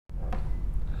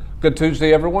Good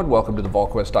Tuesday, everyone. Welcome to the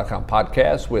Volquest.com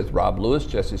podcast with Rob Lewis,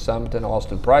 Jesse Simonton,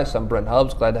 Austin Price. I'm Brent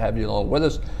Hubbs. Glad to have you along with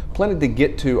us. Plenty to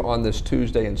get to on this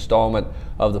Tuesday installment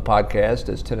of the podcast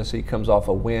as Tennessee comes off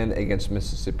a win against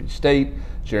Mississippi State.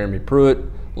 Jeremy Pruitt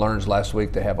learns last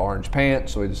week to have orange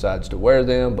pants, so he decides to wear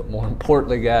them. But more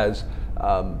importantly, guys,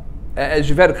 as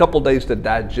you've had a couple days to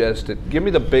digest it, give me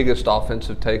the biggest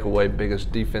offensive takeaway,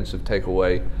 biggest defensive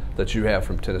takeaway that you have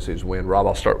from Tennessee's win. Rob,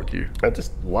 I'll start with you.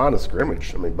 Just line of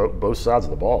scrimmage. I mean, both sides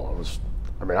of the ball.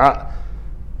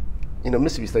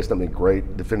 Mississippi State's not been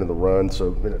great defending the run,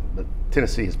 but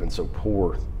Tennessee has been so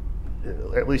poor,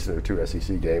 at least in their two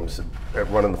SEC games, at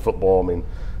running the football. I mean,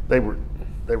 they were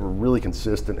really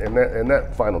consistent, and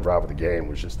that final drive of the game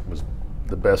was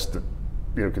the best,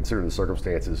 considering the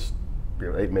circumstances.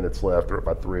 8 minutes left, or up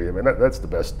by 3. I mean, that's the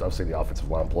best I've seen the offensive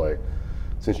line play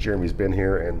since Jeremy's been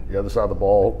here. And the other side of the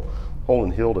ball,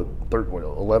 Holden Hill to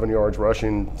 11 yards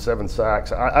rushing, 7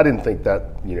 sacks. I didn't think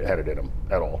that had it in them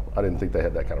at all. I didn't think they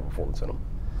had that kind of performance in them.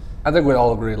 I think we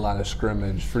all agree line of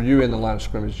scrimmage. For you in the line of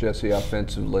scrimmage, Jesse,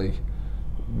 offensively,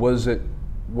 was it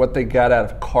what they got out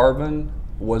of Carvin?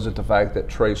 Was it the fact that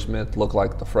Trey Smith looked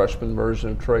like the freshman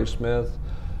version of Trey Smith?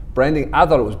 I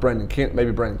thought it was Brandon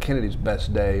Kennedy's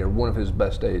best day, or one of his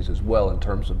best days as well, in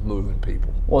terms of moving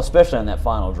people. Well, especially on that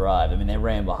final drive. I mean, they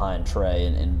ran behind Trey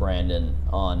and Brandon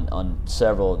on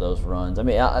several of those runs. I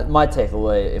mean, my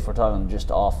takeaway, if we're talking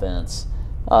just offense,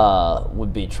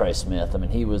 would be Trey Smith. I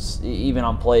mean, he was, even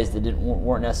on plays that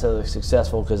weren't necessarily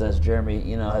successful, because as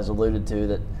Jeremy has alluded to,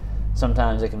 that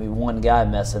sometimes it can be one guy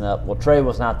messing up. Well, Trey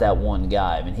was not that one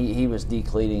guy. I mean, he was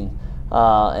decleating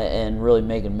and really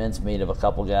making mincemeat of a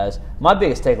couple guys. My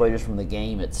biggest takeaway just from the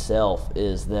game itself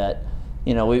is that,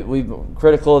 we've been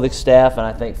critical of the staff, and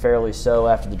I think fairly so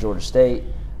after the Georgia State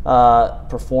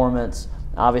performance.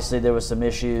 Obviously, there was some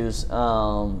issues,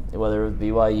 whether it was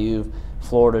BYU,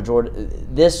 Florida, Georgia.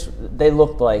 They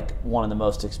looked like one of the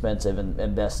most expensive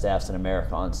and best staffs in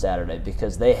America on Saturday,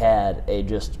 because they had a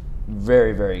just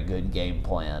very, very good game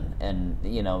plan. And,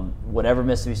 whatever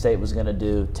Mississippi State was going to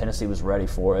do, Tennessee was ready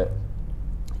for it.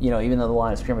 Even though the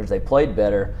line of scrimmage they played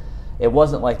better, it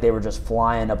wasn't like they were just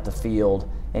flying up the field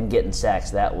and getting sacks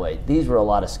that way. These were a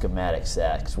lot of schematic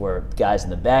sacks where guys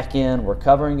in the back end were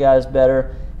covering guys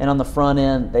better, and on the front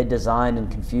end they designed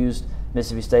and confused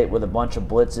Mississippi State with a bunch of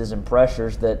blitzes and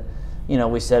pressures that,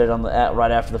 we said it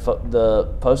right after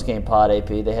the post-game pod, AP,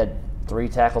 they had 3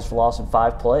 tackles for loss in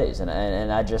 5 plays. And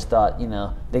I just thought,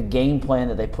 the game plan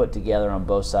that they put together on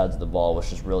both sides of the ball was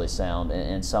just really sound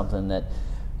and something that,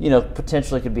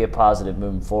 potentially could be a positive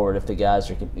moving forward if the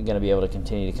guys are going to be able to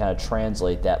continue to kind of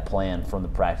translate that plan from the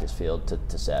practice field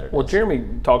to Saturday. Well, Jeremy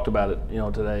talked about it,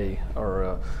 today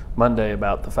or Monday,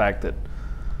 about the fact that,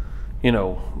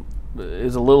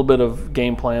 is a little bit of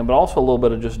game plan, but also a little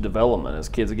bit of just development as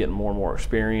kids are getting more and more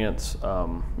experience. Got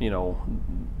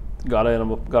up in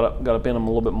them a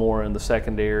little bit more in the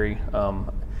secondary.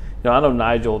 I know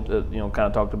Nigel, kind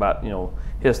of talked about,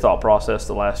 his thought process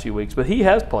the last few weeks, but he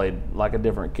has played like a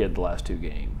different kid the last 2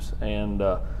 games, and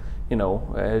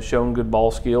has shown good ball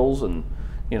skills, and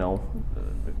a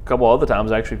couple other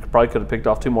times actually probably could have picked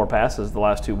off 2 more passes the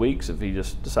last 2 weeks if he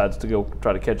just decides to go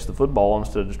try to catch the football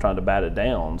instead of just trying to bat it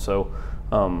down. So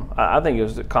I think it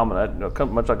was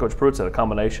much like Coach Pruitt said, a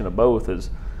combination of both. Is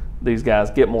these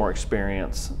guys get more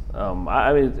experience.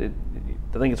 I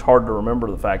think it's hard to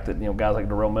remember the fact that guys like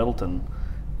Darrell Middleton,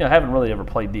 haven't really ever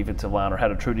played defensive line or had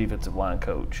a true defensive line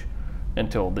coach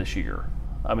until this year.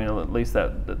 I mean, at least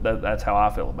that's how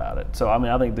I feel about it. So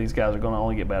I think these guys are going to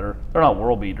only get better. They're not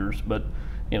world beaters, but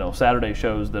Saturday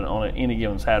shows that on any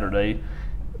given Saturday,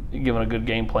 given a good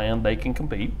game plan, they can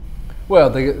compete.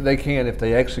 Well, they can if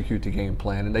they execute the game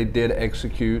plan, and they did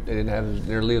execute. They didn't have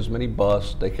nearly as many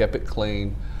busts. They kept it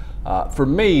clean. For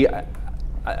me,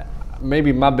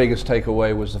 maybe my biggest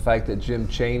takeaway was the fact that Jim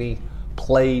Chaney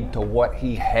played to what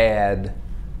he had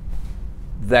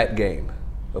that game,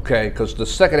 okay? Because the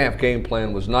second half game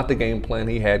plan was not the game plan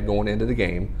he had going into the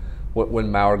game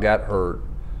when Maurer got hurt.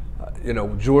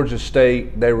 Georgia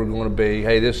State, they were going to be,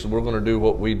 hey, we're going to do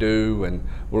what we do, and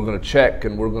we're going to check,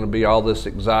 and we're going to be all this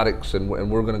exotics, and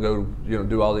we're going to go,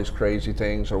 do all these crazy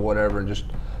things or whatever, and just,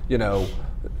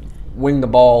 wing the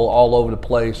ball all over the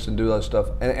place and do that stuff.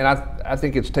 And I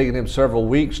think it's taken him several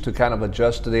weeks to kind of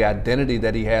adjust to the identity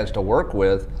that he has to work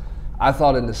with. I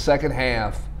thought in the second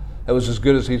half, it was as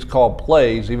good as he's called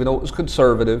plays, even though it was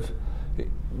conservative,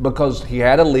 because he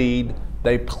had a lead.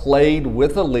 They played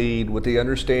with a lead with the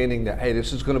understanding that, hey,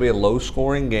 this is going to be a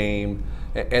low-scoring game,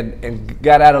 and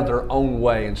got out of their own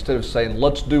way. Instead of saying,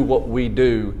 let's do what we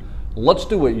do, let's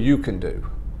do what you can do.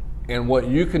 And what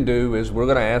you can do is we're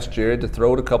going to ask Jared to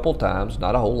throw it a couple times,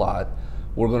 not a whole lot.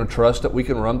 We're going to trust that we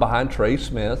can run behind Trey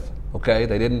Smith. Okay,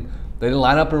 they didn't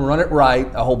line up and run it right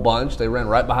a whole bunch. They ran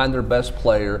right behind their best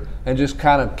player and just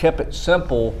kind of kept it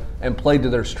simple and played to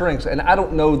their strengths. And I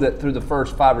don't know that through the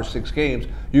first 5 or 6 games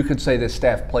you could say this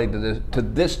staff played to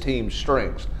this team's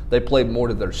strengths. They played more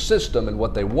to their system and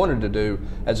what they wanted to do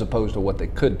as opposed to what they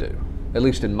could do, at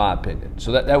least in my opinion.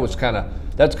 So that's kind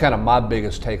of my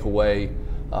biggest takeaway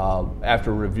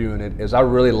after reviewing it, is I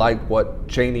really liked what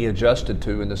Chaney adjusted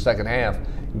to in the second half,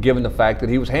 given the fact that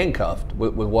he was handcuffed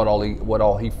with what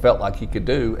all he felt like he could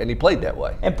do, and he played that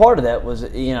way. And part of that was,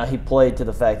 he played to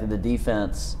the fact that the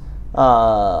defense,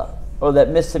 or that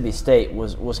Mississippi State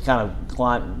was kind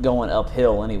of going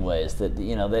uphill anyways. That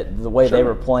that the way they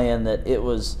were playing, that it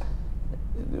was,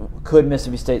 could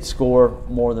Mississippi State score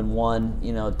more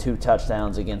than 2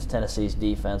 touchdowns against Tennessee's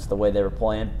defense the way they were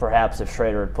playing? Perhaps if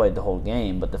Schrader had played the whole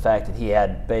game, but the fact that he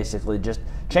had basically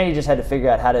Chaney just had to figure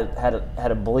out how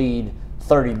to bleed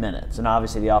 30 minutes, and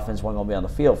obviously the offense wasn't going to be on the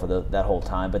field for that whole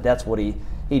time. But that's what he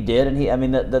did, and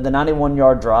the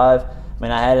 91-yard drive.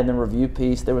 I had in the review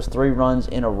piece, there was 3 runs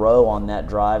in a row on that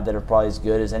drive that are probably as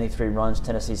good as any 3 runs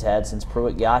Tennessee's had since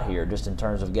Pruitt got here, just in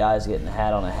terms of guys getting a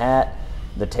hat on a hat,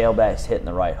 the tailbacks hitting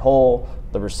the right hole,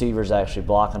 the receivers actually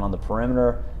blocking on the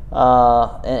perimeter,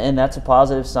 and that's a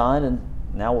positive sign. And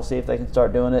now we'll see if they can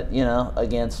start doing it,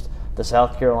 against the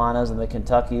South Carolinas and the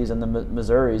Kentuckys and the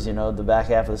Missouris, the back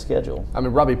half of the schedule.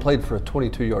 Robbie played for a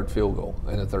 22-yard field goal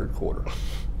in the third quarter.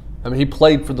 He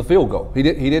played for the field goal. He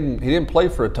didn't play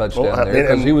for a touchdown there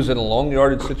because he was in a long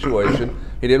yardage situation.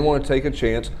 He didn't want to take a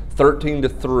chance.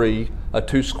 13-3, a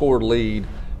 2-score lead.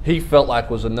 He felt like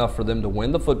was enough for them to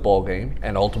win the football game,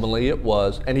 and ultimately it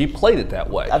was. And he played it that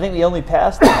way. I think the only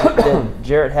pass that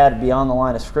Jarrett had beyond the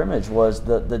line of scrimmage was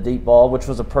the deep ball, which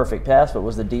was a perfect pass, but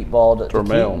was the deep ball to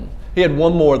Keaton. He had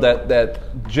one more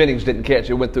that Jennings didn't catch.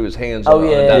 It went through his hands. Oh,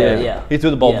 yeah. He threw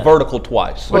the ball vertical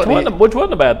twice. Which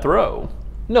wasn't a bad throw.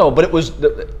 No, but it was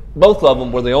both of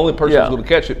them were the only person who was going to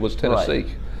catch it was Tennessee.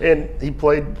 Right. And he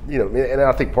played, and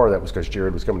I think part of that was because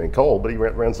Jared was coming in cold, but he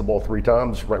ran the ball 3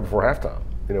 times right before halftime.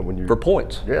 When you for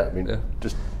points. Yeah,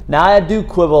 just. Now I do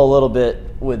quibble a little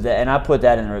bit with that, and I put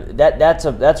that in. That's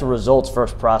a results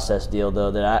first process deal,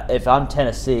 though. That if I'm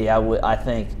Tennessee, I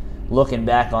think looking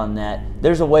back on that,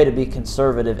 there's a way to be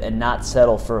conservative and not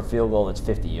settle for a field goal that's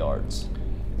 50 yards.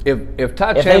 If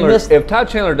Ty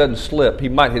Chandler doesn't slip, he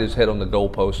might hit his head on the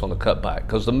goalpost on the cutback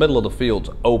because the middle of the field's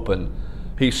open.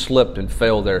 He slipped and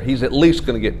fell there. He's at least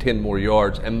going to get 10 more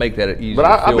yards and make that an easy field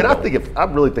goal. I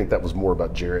really think that was more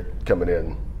about Jarrett coming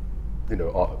in,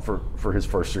 for his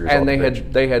first series. And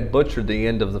they had butchered the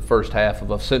end of the first half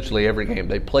of essentially every game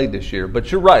they played this year.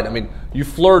 But you're right. You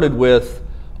flirted with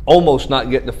almost not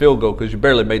getting the field goal because you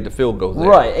barely made the field goal there.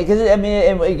 Right. Because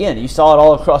again, you saw it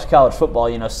all across college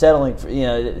football. Settling for,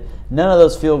 none of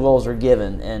those field goals are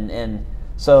given, and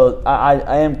so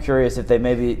I am curious if they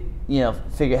maybe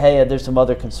figure, hey, there's some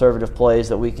other conservative plays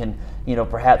that we can,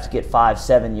 perhaps get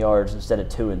 5-7 yards instead of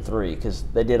 2 and 3, because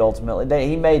they did ultimately.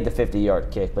 He made the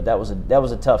 50-yard kick, but that was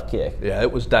a tough kick. Yeah,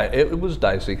 it was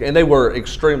dicey, and they were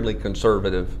extremely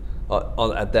conservative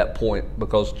at that point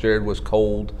because Jared was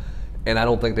cold, and I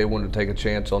don't think they wanted to take a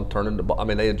chance on turning the ball.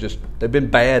 They've been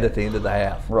bad at the end of the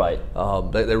half. Right.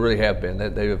 They really have been.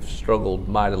 They have struggled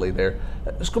mightily there.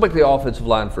 Let's go back to the offensive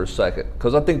line for a second,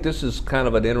 because I think this is kind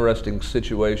of an interesting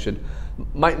situation.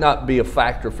 Might not be a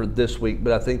factor for this week,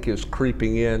 but I think is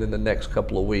creeping in the next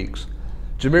couple of weeks.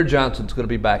 Jameer Johnson's going to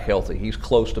be back healthy. He's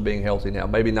close to being healthy now.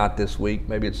 Maybe not this week.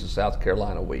 Maybe it's the South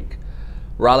Carolina week.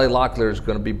 Riley Locklear is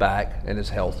going to be back and is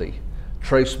healthy.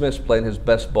 Trey Smith's playing his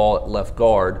best ball at left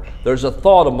guard. There's a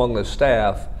thought among the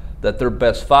staff that their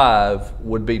best 5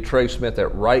 would be Trey Smith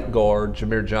at right guard,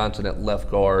 Jameer Johnson at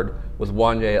left guard, with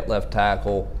Wanye at left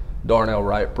tackle, Darnell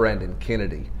Wright, Brandon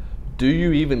Kennedy. Do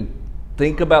you even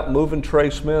think about moving Trey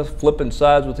Smith, flipping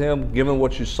sides with him, given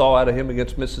what you saw out of him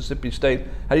against Mississippi State?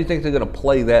 How do you think they're going to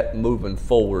play that moving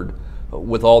forward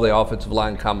with all the offensive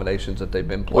line combinations that they've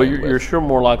been playing with? You're sure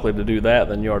more likely to do that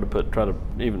than you are to try to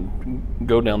even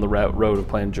go down the road of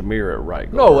playing Jameer at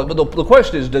right guard. No, but the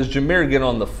question is, does Jameer get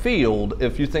on the field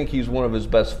if you think he's one of his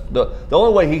best? The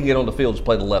only way he can get on the field is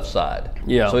play the left side.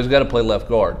 Yeah. So he's got to play left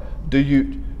guard. Do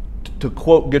you, to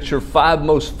quote, get your 5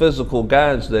 most physical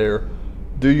guys there,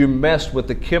 do you mess with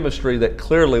the chemistry that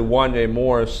clearly Wanye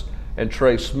Morris and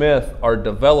Trey Smith are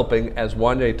developing, as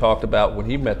Wanye talked about when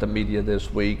he met the media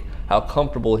this week, how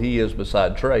comfortable he is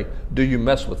beside Trey? Do you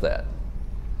mess with that?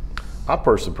 I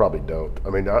personally probably don't.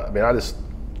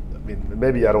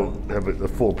 Maybe I don't have a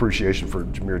full appreciation for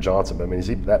Jameer Johnson, but is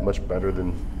he that much better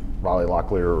than Riley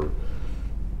Locklear or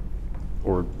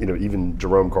or even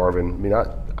Jerome Carvin. I mean,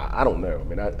 I don't know. I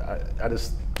mean, I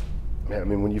just, man, I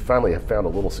mean, when you finally have found a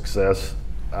little success,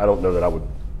 I don't know that I would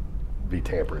be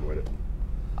tampering with it.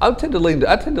 I tend to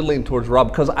lean towards Rob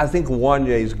because I think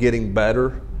Wanye is getting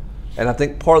better, and I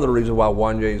think part of the reason why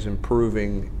Wanye is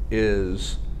improving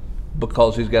is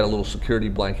because he's got a little security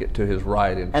blanket to his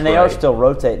right. And they are still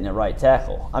rotating at right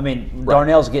tackle. I mean, right.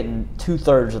 Darnell's getting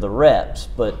 2/3 of the reps,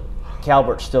 but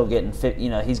Calvert's still getting,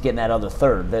 he's getting that other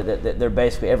third. They're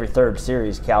basically every third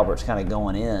series, Calvert's kind of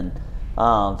going in.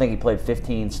 I think he played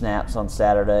 15 snaps on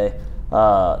Saturday.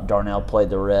 Darnell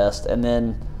played the rest, and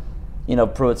then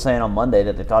Pruitt saying on Monday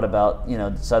that they thought about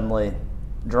suddenly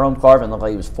Jerome Carvin looked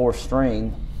like he was fourth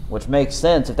string, which makes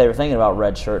sense if they were thinking about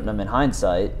redshirting him in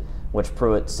hindsight, which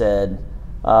Pruitt said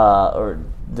or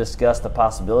discussed the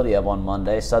possibility of on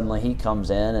Monday. Suddenly he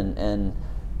comes in and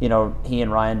he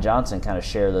and Ryan Johnson kind of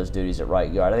share those duties at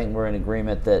right guard. I think we're in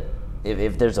agreement that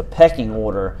if there's a pecking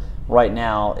order right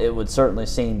now, it would certainly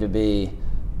seem to be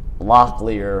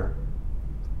Locklear,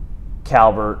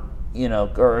 Calvert,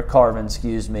 or Carvin,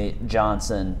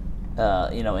 Johnson,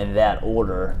 in that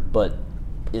order. But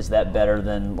is that better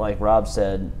than, like Rob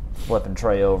said, flipping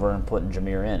Trey over and putting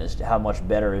Jameer in? How much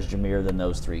better is Jameer than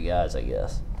those three guys, I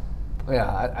guess?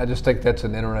 Yeah, I just think that's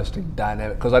an interesting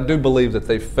dynamic because I do believe that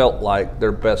they felt like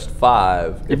their best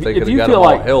five if they could have got them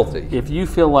all healthy. If you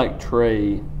feel like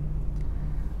Trey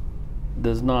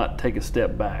does not take a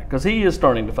step back, because he is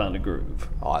starting to find a groove.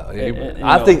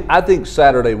 I think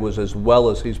Saturday was as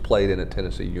well as he's played in a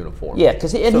Tennessee uniform. Yeah,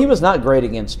 because he was not great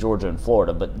against Georgia and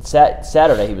Florida, but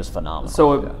Saturday he was phenomenal.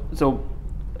 So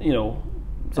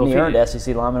he earned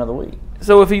SEC Lineman of the Week.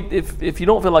 So if you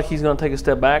don't feel like he's going to take a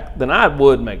step back, then I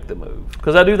would make the move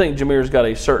because I do think Jameer's got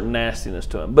a certain nastiness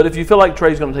to him. But if you feel like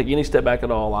Trey's going to take any step back at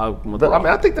all,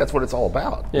 I think that's what it's all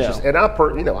about. Yeah.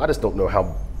 I just don't know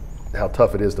how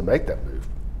tough it is to make that move.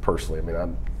 Personally, I mean,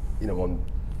 I'm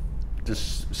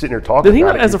just sitting here talking. Did he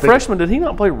not, as a freshman? Did he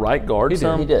not play right guard?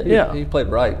 He did. Yeah, he played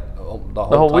right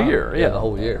the whole year. Yeah, the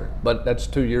whole year. But that's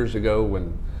 2 years ago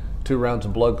when 2 rounds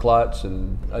of blood clots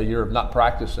and a year of not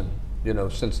practicing.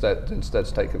 Since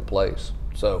that's taken place.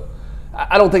 So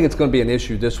I don't think it's going to be an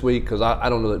issue this week because I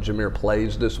don't know that Jameer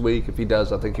plays this week. If he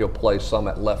does, I think he'll play some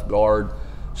at left guard,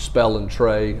 Spell and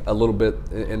Trey a little bit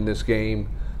in this game.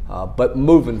 But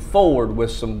moving forward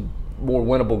with some more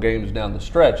winnable games down the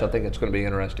stretch, I think it's going to be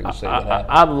interesting to see what happens.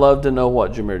 I'd love to know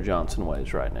what Jameer Johnson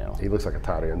weighs right now. He looks like a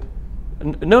tight end.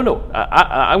 No.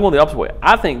 I'm going the opposite way.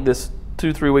 I think this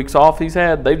 2-3 weeks off he's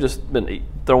had, they've just been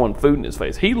throwing food in his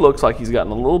face. He looks like he's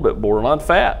gotten a little bit borderline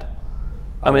fat.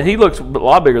 I mean, he looks a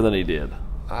lot bigger than he did.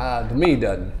 To me, he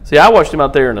doesn't. See, I watched him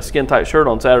out there in a skin-tight shirt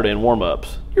on Saturday in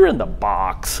warm-ups. You're in the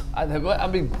box. I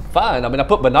mean, fine. I mean, I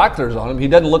put binoculars on him. He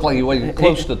doesn't look like he weighs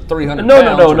close to 300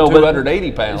 pounds or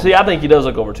 280 pounds. See, I think he does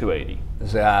look over 280.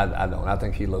 See, I don't. I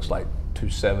think he looks like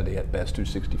 270 at best,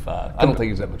 265. I don't think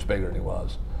he's that much bigger than he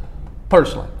was,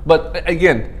 personally. But,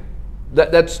 again,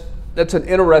 that's an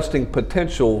interesting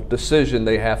potential decision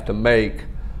they have to make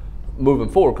moving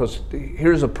forward because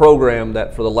here's a program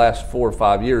that for the last 4 or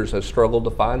 5 years has struggled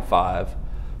to find 5,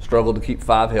 struggled to keep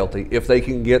 5 healthy. If they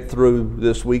can get through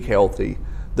this week healthy,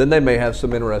 then they may have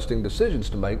some interesting decisions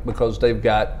to make because they've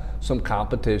got some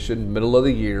competition middle of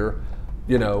the year,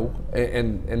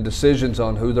 and decisions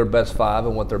on who their best 5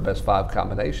 and what their best 5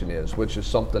 combination is, which is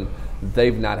something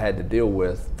they've not had to deal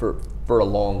with for a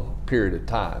long period of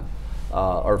time.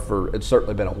 It's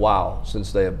certainly been a while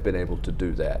since they have been able to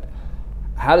do that.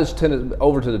 How does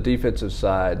over to the defensive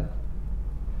side,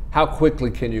 how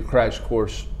quickly can you crash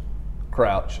course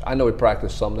Crouch? I know he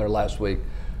practiced some there last week.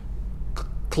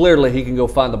 Clearly he can go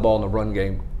find the ball in the run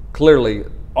game. Clearly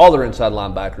all their inside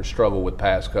linebackers struggle with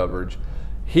pass coverage.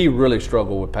 He really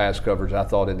struggled with pass coverage, I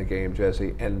thought, in the game,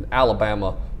 Jesse. And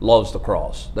Alabama loves to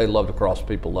cross. They love to cross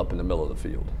people up in the middle of the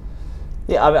field.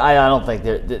 Yeah, I don't think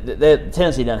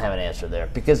Tennessee doesn't have an answer there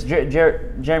because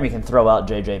Jeremy can throw out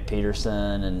J.J.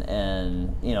 Peterson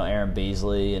and Aaron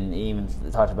Beasley and even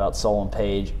talked about Solon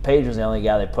Page. Page was the only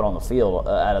guy they put on the field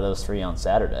out of those 3 on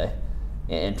Saturday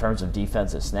in terms of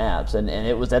defensive snaps, and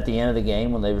it was at the end of the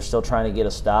game when they were still trying to get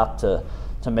a stop to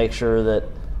make sure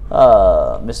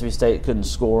that Mississippi State couldn't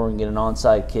score and get an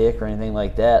onside kick or anything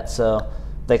like that. So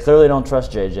they clearly don't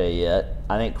trust J.J. yet.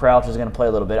 I think Crouch is going to play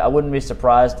a little bit. I wouldn't be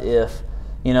surprised if.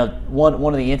 One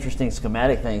of the interesting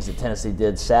schematic things that Tennessee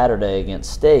did Saturday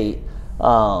against State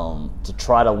to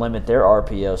try to limit their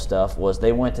RPO stuff was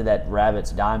they went to that Rabbits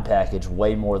dime package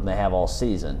way more than they have all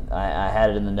season. I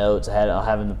had it in the notes. I'll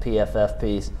have it in the PFF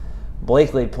piece.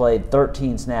 Blakely played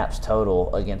 13 snaps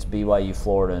total against BYU,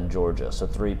 Florida, and Georgia. So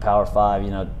 3 Power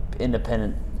 5,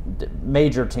 independent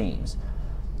major teams.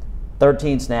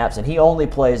 13 snaps, and he only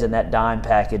plays in that dime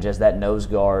package as that nose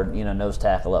guard, nose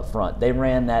tackle up front. They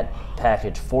ran that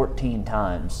package 14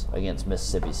 times against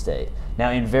Mississippi State. Now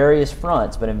in various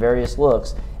fronts, but in various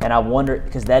looks, and I wonder,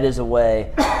 because that is a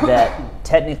way that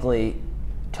technically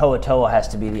Toa has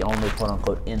to be the only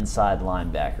quote-unquote inside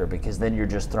linebacker, because then you're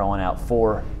just throwing out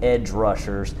 4 edge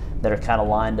rushers that are kind of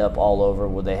lined up all over,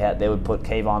 where they would put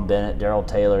Kayvon Bennett, Darrell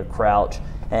Taylor, Crouch,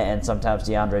 and sometimes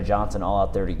DeAndre Johnson all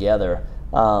out there together.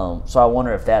 So I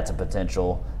wonder if that's a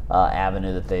potential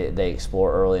avenue that they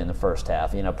explore early in the first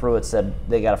half. Pruitt said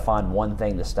they got to find one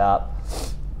thing to stop.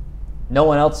 No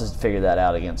one else has figured that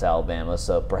out against Alabama,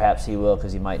 so perhaps he will,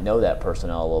 because he might know that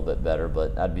personnel a little bit better,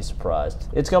 but I'd be surprised.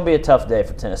 It's going to be a tough day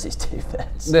for Tennessee's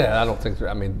defense. Yeah, I don't think –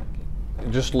 I mean,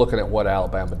 just looking at what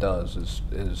Alabama does is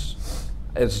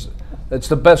it's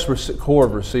the best core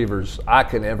of receivers I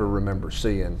can ever remember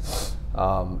seeing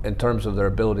in terms of their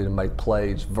ability to make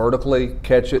plays vertically,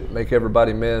 catch it, make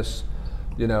everybody miss.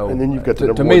 And then you've got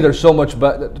to me, they're so much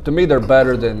better. To me, they're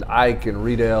better than Ike and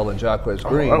Riedel and Jacquez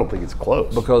Green. I don't think it's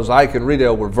close, because Ike and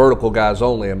Riedel were vertical guys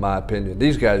only, in my opinion.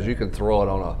 These guys, you can throw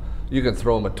them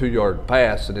a 2-yard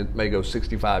pass and it may go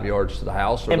 65 yards to the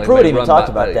house. Or and Pruitt even talked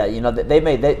about that.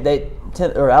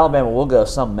 Alabama will go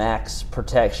some max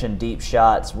protection deep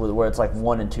shots where it's like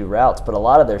 1 and 2 routes, but a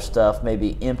lot of their stuff may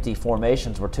be empty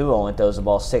formations where Tua only throws the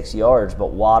ball 6 yards,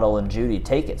 but Waddle and Judy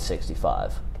take it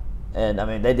 65. And, I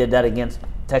mean, they did that against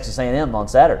Texas A&M on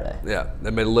Saturday. Yeah, they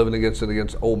made a living against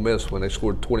Ole Miss when they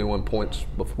scored 21 points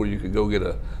before you could go get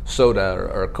a soda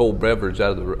or a cold beverage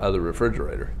out of the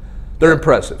refrigerator. They're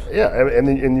impressive. Yeah,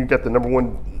 and you got the number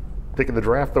 1 pick of the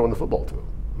draft throwing the football to them.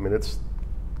 I mean, it's.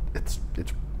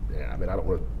 Yeah, I mean, I don't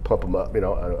want to pump them up. I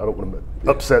don't want to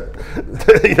upset.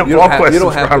 You don't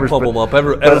have to pump them up.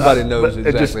 Everybody knows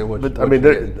exactly what. But I mean,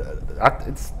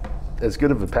 it's as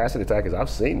good of a passing attack as I've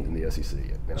seen in the SEC.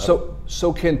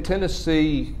 So can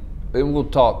Tennessee? And we'll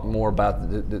talk more about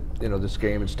this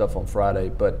game and stuff on Friday.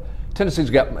 But Tennessee's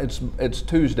got it's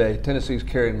Tuesday. Tennessee's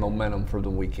carrying momentum for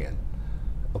the weekend.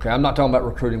 Okay, I'm not talking about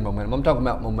recruiting momentum. I'm talking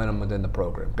about momentum within the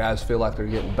program. Guys feel like they're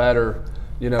getting better.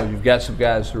 You've got some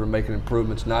guys who are making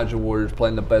improvements. Nigel Warrior's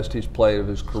playing the best he's played of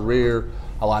his career.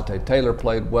 Alante Taylor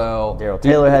played well. Darrell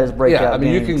Taylor had his breakout game. Yeah, I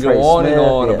mean, you can Trey go on Smith, and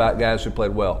on about guys who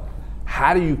played well.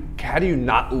 How do you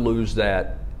not lose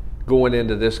that going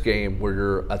into this game where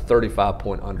you're a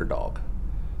 35-point underdog?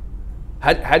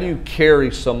 How do you carry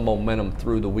some momentum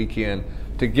through the weekend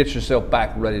to get yourself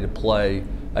back ready to play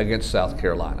against South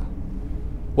Carolina?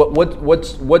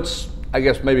 What's I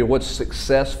guess maybe what's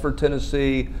success for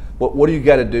Tennessee? What do you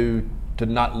got to do to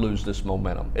not lose this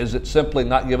momentum? Is it simply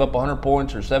not give up 100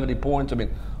 points or 70 points? I mean,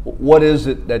 what is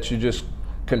it that you just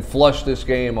can flush this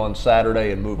game on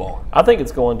Saturday and move on? I think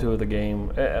it's going to the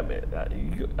game.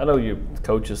 I know you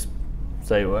coaches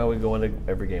say, well, we go into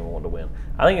every game we want to win.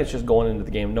 I think it's just going into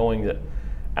the game knowing that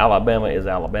Alabama is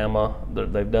Alabama.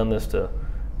 They've done this to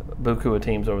buku of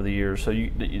teams over the years, so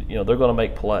they're going to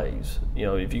make plays.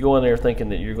 If you go in there thinking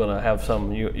that you're going to have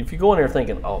if you go in there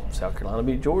thinking, oh, South Carolina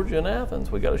beat Georgia in Athens,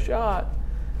 we got a shot.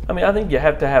 I mean, I think you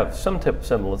have to have some type of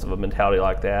semblance of a mentality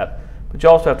like that, but you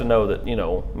also have to know that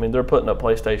they're putting up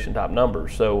PlayStation type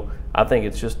numbers. So I think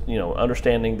it's just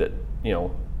understanding that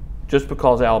just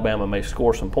because Alabama may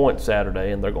score some points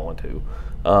Saturday, and they're going to,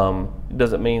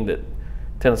 doesn't mean that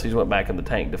Tennessee's went back in the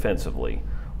tank defensively.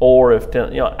 Or if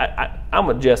I'm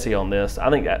with Jesse on this.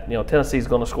 I think that Tennessee's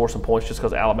going to score some points just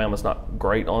because Alabama's not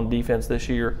great on defense this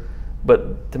year.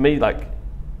 But to me, like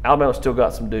Alabama's still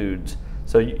got some dudes,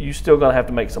 so you still going to have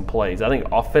to make some plays. I think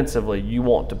offensively, you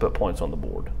want to put points on the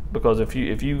board because if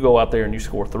you go out there and you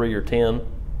score 3 or 10,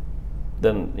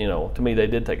 then to me they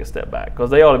did take a step back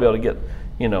because they ought to be able to get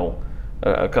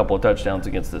a couple of touchdowns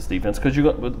against this defense because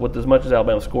with as much as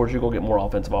Alabama scores, you're going to get more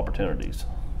offensive opportunities.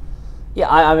 Yeah,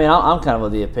 I mean, I'm kind of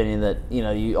of the opinion that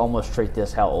you almost treat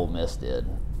this how Ole Miss did,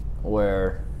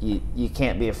 where you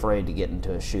can't be afraid to get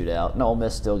into a shootout. And Ole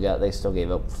Miss still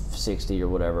gave up 60 or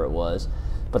whatever it was,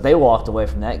 but they walked away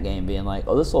from that game being like,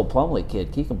 oh, this little Plumlee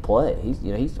kid, he can play.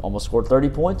 He's almost scored 30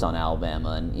 points on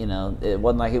Alabama, and it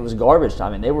wasn't like it was garbage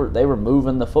time. I mean, they were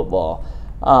moving the football.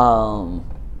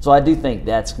 So I do think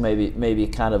that's maybe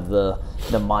kind of the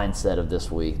mindset of this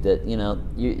week that you're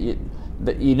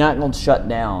not going to shut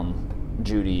down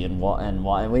Judy and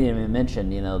we didn't even mention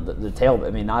the tail.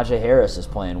 I mean, Najee Harris is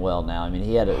playing well now. I mean,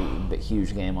 he had a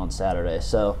huge game on Saturday.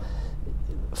 So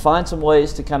find some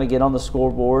ways to kind of get on the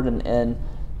scoreboard and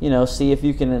see if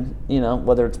you can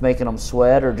whether it's making them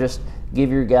sweat or just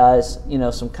give your guys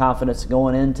some confidence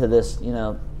going into this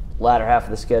latter half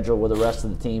of the schedule where the rest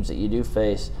of the teams that you do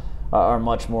face are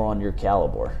much more on your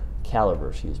caliber.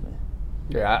 Excuse me.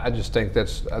 Yeah, I just think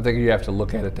I think you have to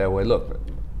look at it that way. Look,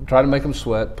 try to make them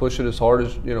sweat, push it as hard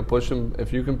as, push them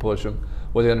if you can push them,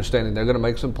 with the understanding they're going to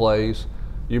make some plays.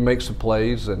 You make some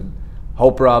plays and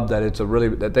hope, Rob, that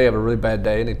that they have a really bad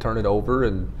day and they turn it over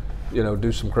and,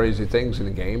 do some crazy things in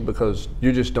the game, because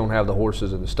you just don't have the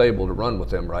horses in the stable to run with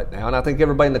them right now. And I think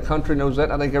everybody in the country knows that.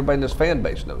 And I think everybody in this fan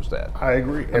base knows that. I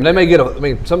agree. And they may get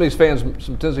some of these fans,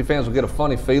 some Tennessee fans will get a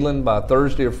funny feeling by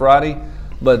Thursday or Friday,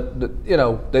 but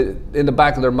in the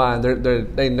back of their mind,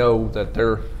 they know that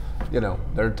they're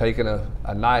taking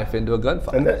a knife into a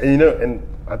gunfight. And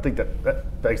I think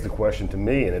that begs the question to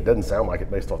me, and it doesn't sound like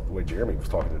it based off the way Jeremy was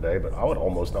talking today, but I would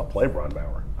almost not play Brian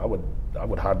Bauer. I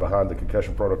would hide behind the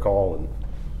concussion protocol, and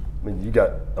I mean, you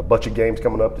got a bunch of games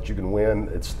coming up that you can win.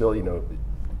 It's still,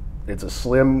 it's a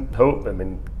slim hope. I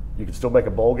mean, you could still make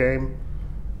a bowl game.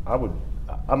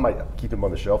 I might keep him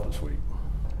on the shelf this week.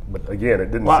 But again,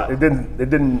 it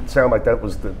didn't sound like that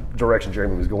was the direction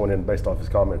Jeremy was going in based off his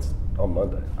comments on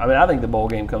Monday. I mean, I think the bowl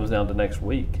game comes down to next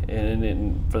week,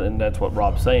 and that's what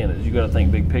Rob's saying is you got to think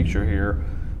big picture here.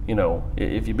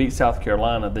 If you beat South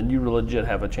Carolina, then you legit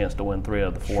have a chance to win 3 out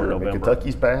of the 4 in November.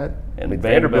 Kentucky's bad. And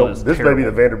Vanderbilt is this terrible. may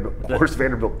be the worst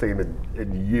Vanderbilt team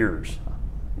in years.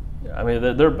 I mean,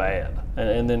 they're bad.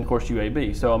 And then, of course,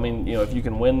 UAB. So, I mean, if you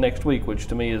can win next week, which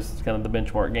to me is kind of the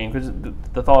benchmark game, because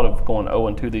the thought of going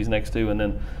 0-2 these next 2 and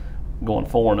then going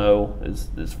 4-0 is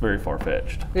very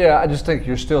far-fetched. Yeah, I just think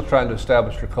you're still trying to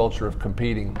establish your culture of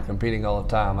competing all the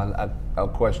time. I'll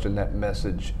question that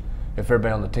message. If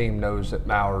everybody on the team knows that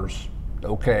Maurer's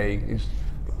okay,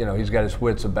 he's got his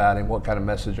wits about him, what kind of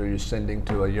message are you sending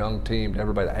to a young team, to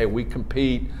everybody? Hey, we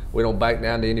compete. We don't back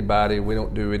down to anybody. We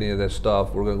don't do any of that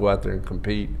stuff. We're going to go out there and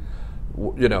compete.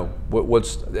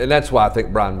 And that's why I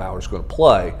think Brian Maurer's going to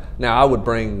play. Now, I would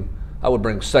bring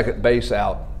second base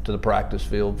out to the practice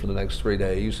field for the next 3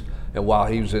 days, and while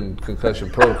he was in concussion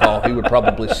protocol, he would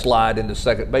probably slide into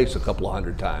second base a couple of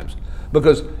hundred times,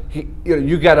 because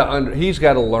he's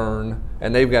got to learn,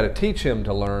 and they've got to teach him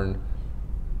to learn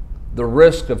the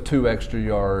risk of 2 extra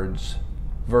yards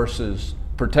versus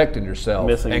protecting yourself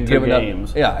and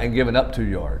giving up 2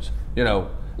 yards.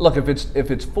 Look, if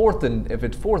it's fourth and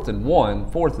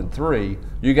 1, 4th and 3,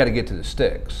 you got to get to the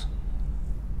sticks.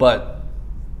 But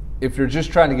if you're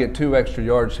just trying to get 2 extra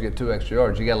yards to get 2 extra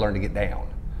yards, you got to learn to get down.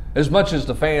 As much as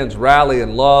the fans rally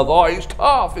and love, oh, he's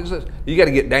tough, you got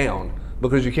to get down,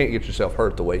 because you can't get yourself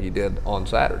hurt the way he did on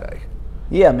Saturday.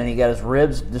 Yeah, I mean, he got his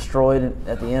ribs destroyed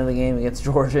at the end of the game against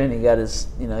Georgia, and he got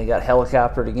he got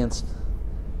helicoptered against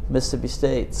Mississippi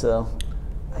State. So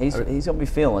he's going to be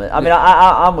feeling it. I mean,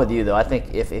 I'm with you though. I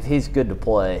think if he's good to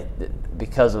play,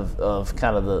 because of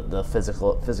kind of the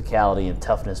physicality and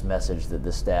toughness message that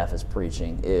this staff is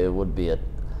preaching, it would be a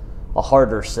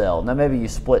harder sell. Now maybe you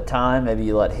split time. Maybe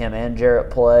you let him and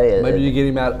Jarrett play. Maybe you get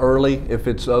him out early if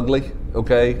it's ugly.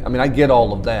 Okay, I mean, I get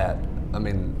all of that. I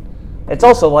mean. Is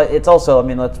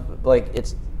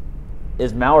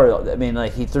Maurer? I mean,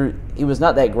 like he was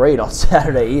not that great on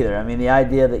Saturday either. I mean, the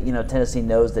idea that Tennessee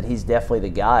knows that he's definitely the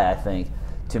guy. I think,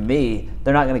 to me,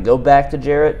 they're not going to go back to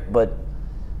Jarrett, but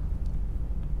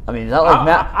I mean, not like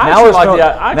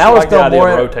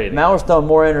Maurer's throwing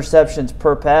more interceptions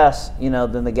per pass,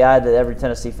 than the guy that every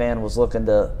Tennessee fan was looking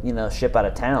to, ship out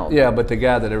of town. Yeah, but the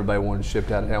guy that everybody wanted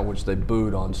shipped out of town, which they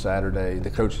booed on Saturday,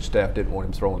 the coaching staff didn't want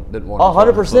him throwing.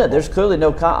 100%. There's clearly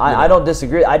no. I don't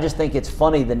disagree. I just think it's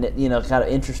funny that kind of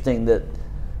interesting that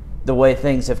the way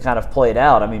things have kind of played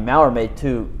out. I mean, Maurer made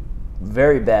 2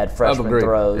 very bad freshman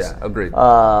throws. Yeah, agreed.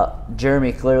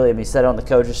 Jeremy clearly, I mean, he said it on the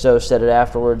coach's show, said it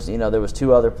afterwards. There was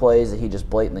 2 other plays that he just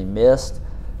blatantly missed.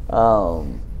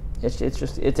 It's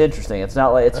interesting. It's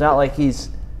not like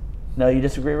he's. No, you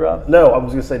disagree, Rob? No, I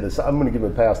was going to say this. I'm going to give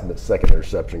him a pass on the second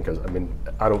interception, because I mean,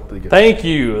 I don't think. Thank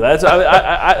you. That's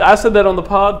I said that on the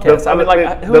podcast.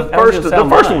 The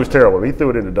first one was terrible. I mean, he threw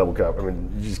it into double cup. I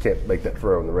mean, you just can't make that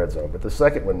throw in the red zone. But the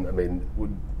second one, I mean,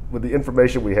 with the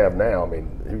information we have now, I mean,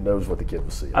 who knows what the kid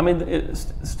was seeing? I mean, it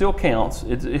still counts.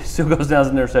 It still goes down as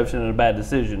an interception and a bad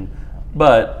decision.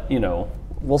 But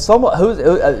Well,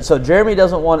 so Jeremy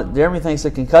doesn't want it. Jeremy thinks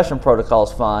the concussion protocol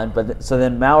is fine, but so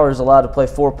then Maurer is allowed to play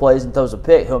 4 plays and throws a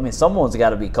pick. I mean, someone's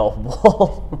got to be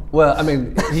culpable. Well, I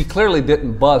mean, he clearly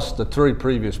didn't bust the 3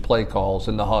 previous play calls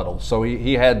in the huddle, so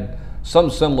he had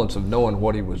some semblance of knowing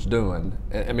what he was doing.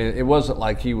 I mean, it wasn't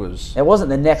like he was. It wasn't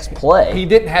the next play. He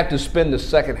didn't have to spend the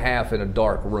second half in a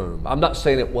dark room. I'm not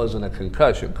saying it wasn't a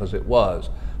concussion, because it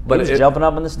was. But he was jumping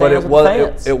up in the stands with the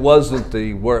fans. It wasn't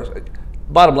the worst.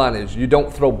 Bottom line is, you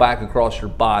don't throw back across your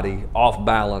body, off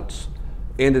balance,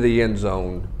 into the end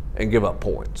zone and give up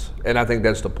points. And I think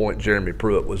that's the point Jeremy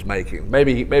Pruitt was making.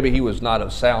 Maybe he was not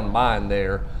of sound mind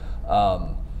there,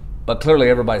 But clearly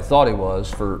everybody thought he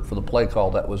was for the play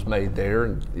call that was made there.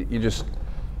 And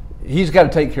he's got to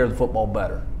take care of the football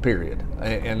better, period.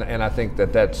 And I think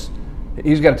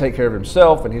he's got to take care of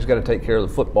himself, and he's got to take care of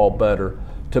the football better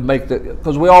to make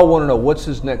because we all want to know what's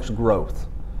his next growth.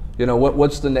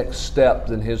 What's the next step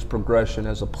in his progression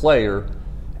as a player.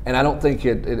 And I don't think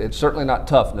it's certainly not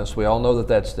toughness. We all know that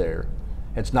that's there.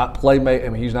 It's not playmaking. I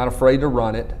mean, he's not afraid to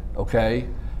run it, okay?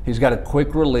 He's got a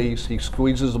quick release. He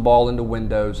squeezes the ball into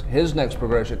windows. His next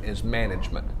progression is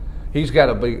management. He's got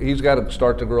to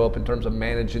start to grow up in terms of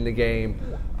managing the game,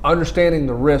 understanding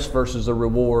the risk versus the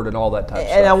reward and all that type of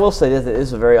stuff. And I will say this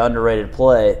is a very underrated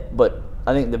play, but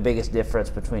I think the biggest difference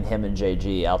between him and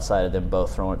JG, outside of them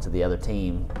both throwing it to the other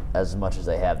team as much as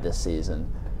they have this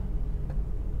season,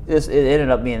 it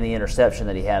ended up being the interception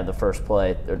that he had in the first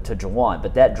play to Jawan.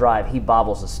 But that drive, he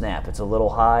bobbles the snap. It's a little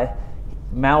high.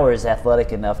 Maurer is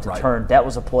athletic enough to turn. That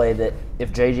was a play that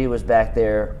if JG was back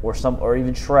there or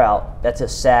even Trout, that's a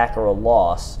sack or a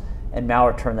loss, and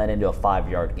Maurer turned that into a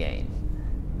 5-yard gain.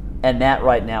 And that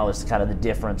right now is kind of the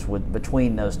difference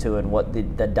between those two and what the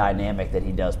dynamic that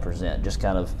he does present. Just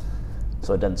kind of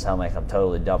so it doesn't sound like I'm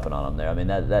totally dumping on him there. I mean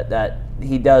that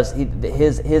he does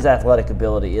his athletic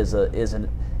ability is an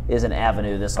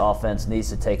avenue this offense needs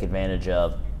to take advantage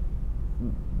of.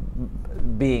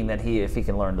 Being that if he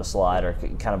can learn to slide or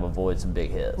kind of avoid some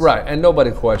big hits. Right, and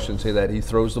nobody questions that he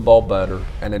throws the ball better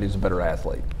and that he's a better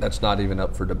athlete. That's not even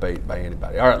up for debate by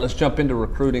anybody. All right, let's jump into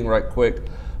recruiting right quick.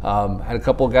 Had a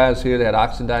couple of guys here. They had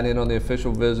Oxendine in on the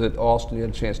official visit. Austin, you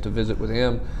had a chance to visit with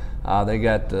him. They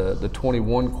got the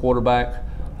 21 quarterback,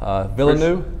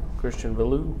 Villeneuve. Christian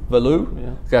Villeneuve.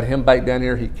 Yeah. Got him back down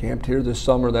here. He camped here this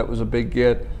summer. That was a big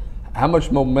get. How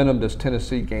much momentum does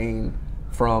Tennessee gain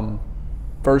from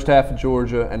first half of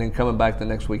Georgia and then coming back the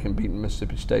next week and beating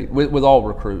Mississippi State with all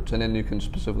recruits? And then you can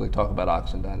specifically talk about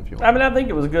Oxendine if you want. I mean, I think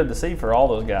it was good to see for all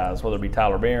those guys, whether it be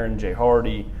Tyler Barron, Jay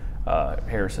Hardy,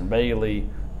 Harrison Bailey,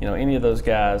 any of those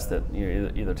guys that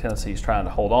either Tennessee's trying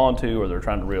to hold on to or they're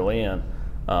trying to reel in.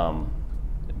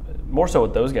 More so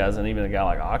with those guys than even a guy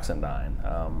like Oxendine.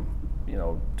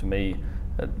 To me,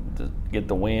 to get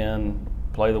the win,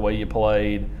 play the way you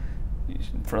played,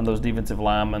 from those defensive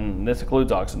linemen, and this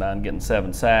includes Oxendine getting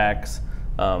 7 sacks,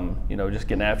 just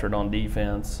getting after it on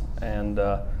defense. And,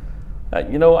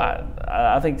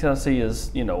 I think Tennessee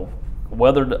is,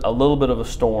 weathered a little bit of a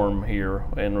storm here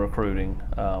in recruiting.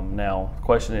 Now, the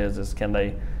question is can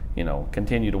they,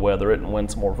 continue to weather it and win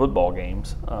some more football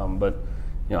games? But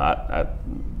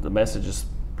the message is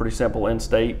pretty simple in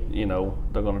state. They're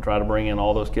going to try to bring in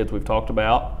all those kids we've talked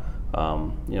about.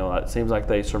 It seems like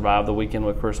they survived the weekend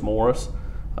with Chris Morris.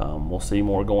 We'll see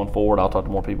more going forward. I'll talk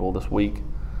to more people this week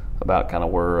about kind of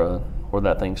where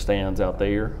that thing stands out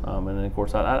there. And then, of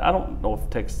course, I don't know if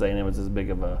Texas A&M is as big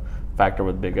of a factor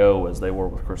with Big O as they were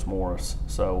with Chris Morris.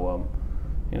 So,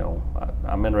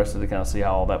 I'm interested to kind of see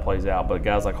how all that plays out. But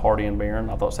guys like Hardy and Barron,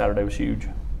 I thought Saturday was huge.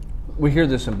 We hear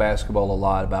this in basketball a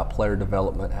lot about player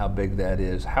development, how big that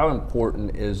is. How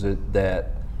important is it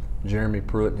that Jeremy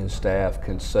Pruitt and his staff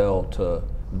can sell to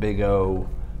Big O,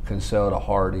 can sell to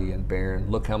Hardy and Barron?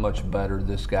 Look how much better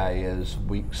this guy is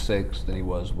week 6 than he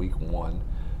was week 1,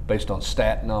 based on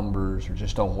stat numbers or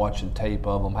just on watching tape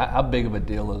of them. How big of a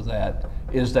deal is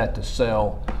that to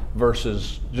sell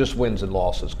versus just wins and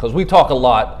losses? Because we talk a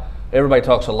lot, everybody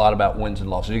talks a lot about wins and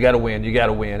losses. You got to win,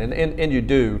 and you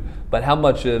do. But how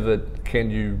much of it can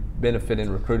you benefit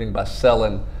in recruiting by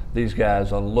selling these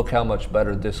guys on look how much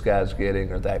better this guy's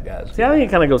getting or that guy's getting? See, I think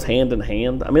it kind of goes hand in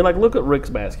hand. I mean, look at Rick's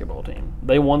basketball team.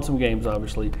 They won some games,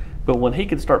 obviously, but when he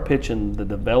could start pitching the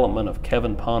development of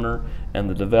Kevin Punter and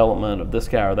the development of this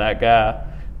guy or that guy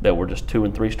that were just 2-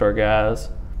 and 3-star guys,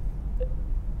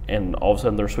 and all of a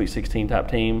sudden they're a Sweet 16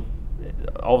 type team,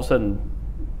 all of a sudden,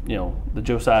 the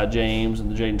Josiah James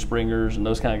and the Jaden Springers and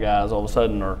those kind of guys all of a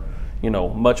sudden are,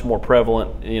 much more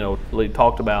prevalent,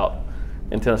 talked about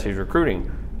in Tennessee's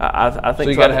recruiting. I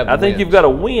think so I think you've got to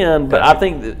win, but I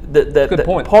think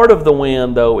that part of the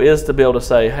win though is to be able to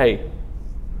say, hey,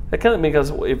 that kind of,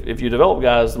 because if you develop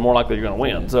guys, the more likely you're going to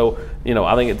win. So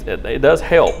I think it does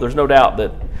help. There's no doubt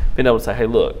that being able to say, hey,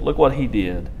 look what he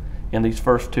did in these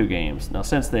first 2 games. Now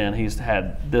since then he's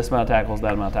had this amount of tackles,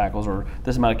 that amount of tackles, or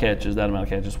this amount of catches, that amount of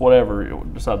catches, whatever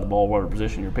beside the ball, whatever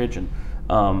position you're pitching.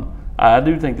 I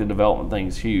do think the development thing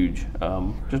is huge,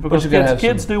 just because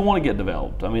kids do want to get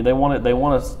developed. I mean, they want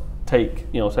to take,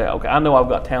 say, okay, I know I've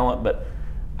got talent, but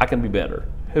I can be better.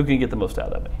 Who can get the most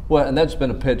out of me? Well, and that's been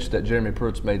a pitch that Jeremy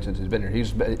Pruitt's made since he's been here.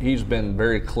 He's been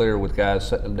very clear with guys,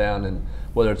 setting them down, and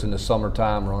whether it's in the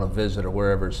summertime or on a visit or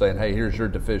wherever, saying, hey, here's your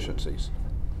deficiencies.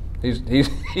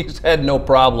 He's had no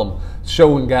problem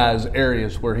showing guys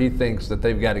areas where he thinks that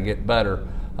they've got to get better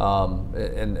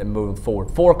and moving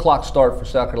forward. 4 o'clock start for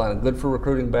South Carolina. Good for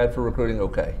recruiting, bad for recruiting.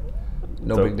 Okay,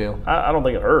 no big deal. I don't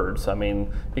think it hurts. I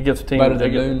mean, it gives teams Better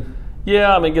than noon.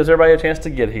 Yeah, I mean, it gives everybody a chance to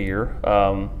get here.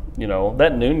 You know,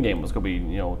 that noon game was going to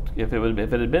be, you know, if it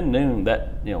had been noon,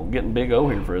 that, you know, getting Big O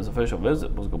here for his official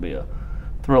visit was going to be a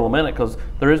thrill of a minute, because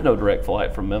there is no direct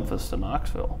flight from Memphis to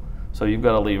Knoxville. So you've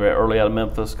got to leave early out of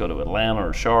Memphis, go to Atlanta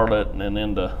or Charlotte, and then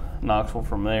into Knoxville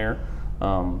from there.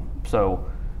 So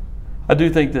I do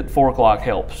think that 4 o'clock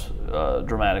helps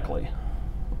dramatically.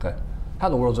 Okay. How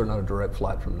in the world is there not a direct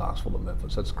flight from Knoxville to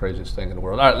Memphis? That's the craziest thing in the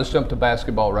world. All right, let's jump to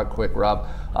basketball right quick, Rob.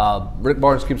 Rick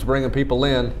Barnes keeps bringing people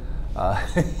in.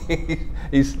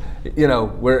 He's, you know,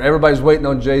 where everybody's waiting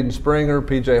on Jaden Springer,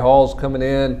 PJ Hall's coming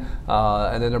in,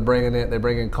 and then they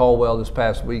bring in Caldwell this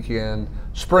past weekend.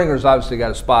 Springer's obviously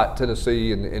got a spot in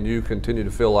Tennessee, and you continue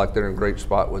to feel like they're in a great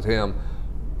spot with him.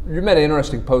 You made an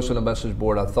interesting post on the message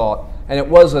board, I thought, and it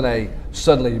wasn't a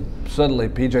suddenly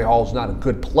PJ Hall's not a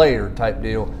good player type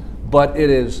deal, but it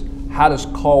is, how does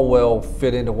Caldwell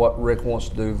fit into what Rick wants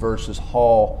to do versus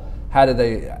Hall? How do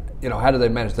they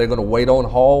manage? They're going to wait on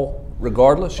Hall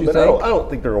regardless, you think? I don't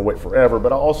think they're going to wait forever,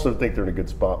 but I also think they're in a good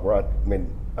spot where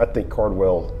I think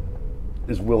Cardwell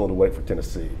is willing to wait for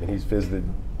Tennessee. And he's visited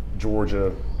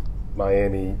Georgia,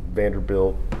 Miami,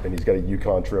 Vanderbilt, and he's got a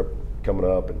UConn trip coming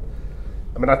up. And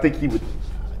I mean, I think he would,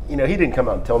 you know, he didn't come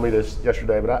out and tell me this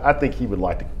yesterday, but I think he would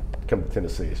like to come to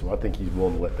Tennessee. So I think he's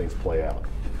willing to let things play out.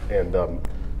 And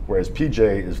whereas PJ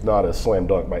is not a slam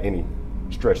dunk by any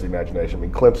stretch of the imagination. I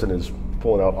mean, Clemson is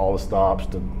pulling out all the stops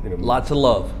to, you know, lots of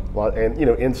love. And you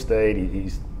know, in-state,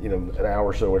 he's, you know, an hour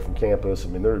or so away from campus. I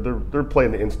mean, they're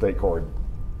playing the in-state card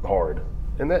hard,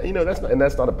 and that, you know, that's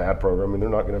not a bad program. I mean, they're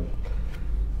not going to,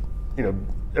 you know,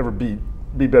 ever be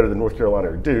better than North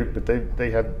Carolina or Duke, but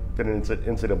they have been an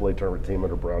NCAA tournament team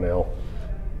under Brownell.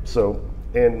 So,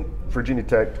 and Virginia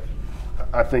Tech,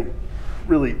 I think,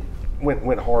 really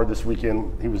went hard this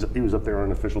weekend. He was up there on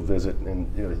an official visit,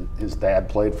 and you know, his dad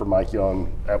played for Mike Young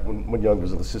when Young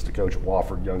was an assistant coach at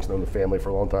Wofford. Young's known the family for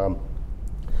a long time.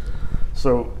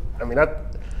 So, I mean,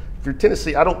 if you're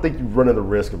Tennessee, I don't think you run the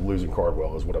risk of losing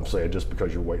Cardwell, is what I'm saying, just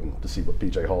because you're waiting to see what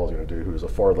PJ Hall is going to do, who is a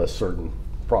far less certain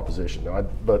proposition. Now,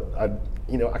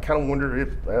 you know, I kind of wonder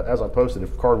if, as I posted,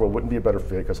 if Cardwell wouldn't be a better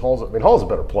fit, because Hall's a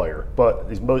better player, but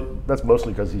that's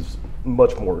mostly because he's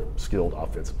much more skilled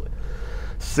offensively.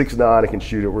 6'9", can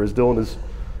shoot it, whereas Dylan is,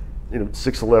 you know,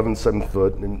 6'11", 7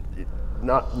 foot, and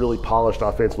not really polished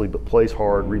offensively, but plays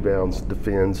hard, rebounds,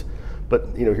 defends. But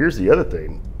you know, here's the other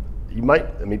thing: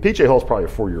 PJ Hall's probably a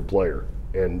 4-year player,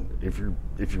 and if you're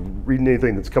reading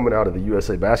anything that's coming out of the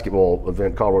USA basketball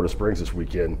event, Colorado Springs this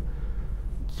weekend,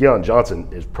 Keon Johnson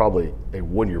is probably a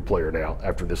 1-year player now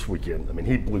after this weekend. I mean,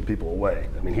 he blew people away.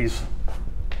 I mean, he's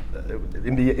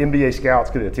NBA scouts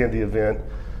could attend the event.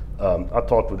 I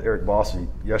talked with Eric Bossi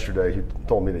yesterday. He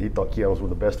told me that he thought Keon was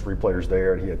one of the best 3 players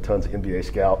there, and he had tons of NBA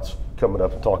scouts coming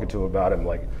up and talking to him about him.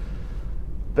 Like,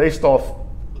 based off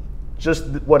just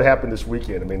what happened this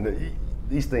weekend, I mean,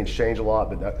 these things change a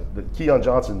lot. But Keon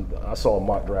Johnson, I saw a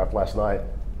mock draft last night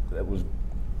that was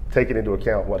taking into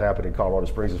account what happened in Colorado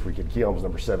Springs this weekend. Keon was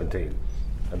number 17.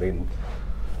 I mean,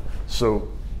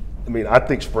 I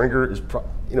think Springer is,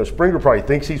 Springer probably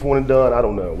thinks he's one and done. I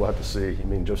don't know. We'll have to see. I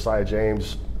mean, Josiah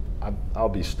James, I'll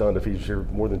be stunned if he's here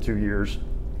more than 2 years.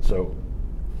 So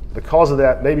because of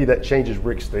that, maybe that changes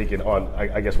Rick's thinking on,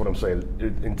 I guess what I'm saying,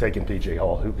 in taking PJ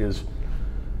Hall, who is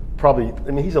probably,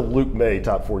 he's a Luke May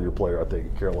top 4-year player, I think,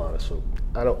 in Carolina. So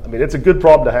it's a good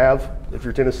problem to have if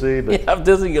you're Tennessee. But yeah, if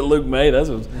doesn't get Luke May, that's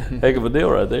a heck of a deal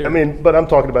right there. But I'm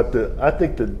talking about I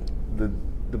think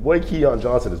the way Keon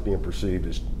Johnson is being perceived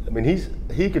is,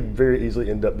 he could very easily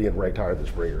end up being ranked higher than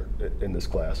Springer in this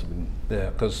class. Yeah,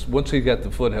 because once he got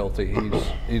the foot healthy,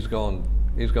 he's gone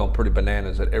pretty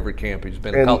bananas at every camp he's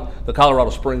been. The Colorado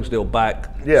Springs deal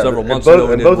back several months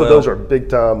ago. And both of those are big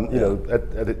time.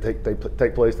 They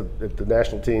take place at the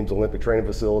national team's Olympic training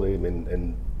facility.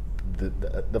 And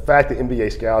the fact that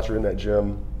NBA scouts are in that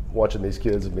gym watching these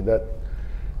kids.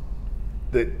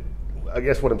 I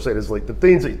guess what I'm saying is, like, the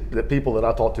things that people that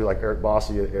I talk to, like Eric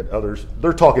Bossi and others,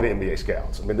 they're talking to NBA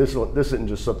scouts. This isn't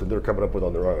just something they're coming up with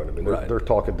on their own. They're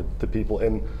talking to people,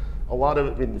 and a lot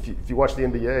of it. If you watch the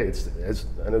NBA, it's, as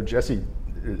I know Jesse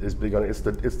is big on it.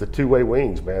 It's the two-way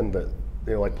wings, man. That,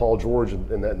 like Paul George,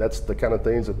 and that's the kind of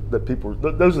things that people.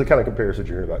 Those are the kind of comparisons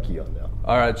you're hearing about Keon now.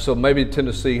 All right, so maybe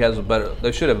Tennessee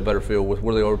they should have a better feel with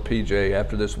where they are with PJ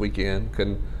after this weekend.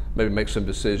 Can maybe make some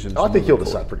decisions. I think he'll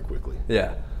decide pretty quickly.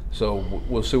 Yeah. So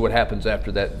we'll see what happens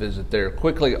after that visit there.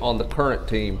 Quickly on the current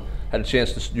team, had a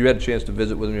chance to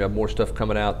visit with them. You have more stuff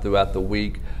coming out throughout the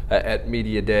week at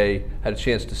Media Day. Had a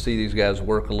chance to see these guys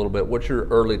work a little bit. What's your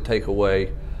early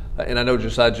takeaway? And I know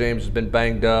Josiah James has been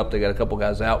banged up. They got a couple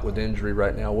guys out with injury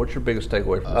right now. What's your biggest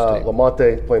takeaway from this team?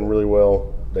 Lamonte playing really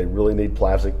well. They really need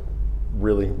Plavsic.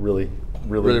 Really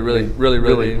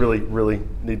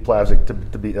need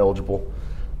Plavsic to be eligible.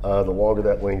 The longer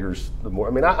that lingers, the more.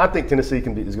 I mean, I think Tennessee is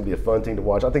going to be a fun team to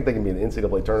watch. I think they can be an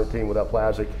NCAA tournament team without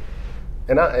Plavsic.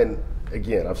 And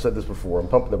again, I've said this before. I'm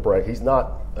pumping the brake. He's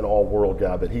not an all-world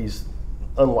guy, but he's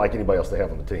unlike anybody else they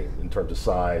have on the team in terms of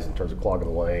size, in terms of clogging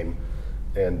the lane.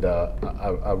 And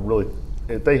I really,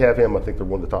 if they have him, I think they're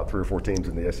one of the top 3 or 4 teams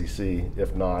in the SEC.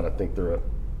 If not, I think they're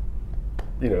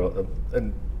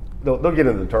they'll get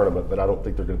into the tournament, but I don't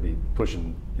think they're going to be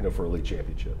pushing, for a league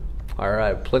championship. All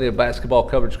right, plenty of basketball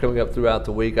coverage coming up throughout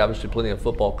the week. Obviously, plenty of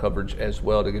football coverage as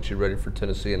well to get you ready for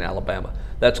Tennessee and Alabama.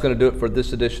 That's going to do it for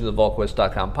this edition of the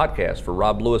Volquest.com podcast. For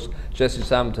Rob Lewis, Jesse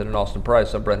Simonton, and Austin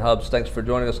Price, I'm Brent Hubbs. Thanks for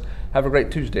joining us. Have a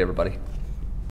great Tuesday, everybody.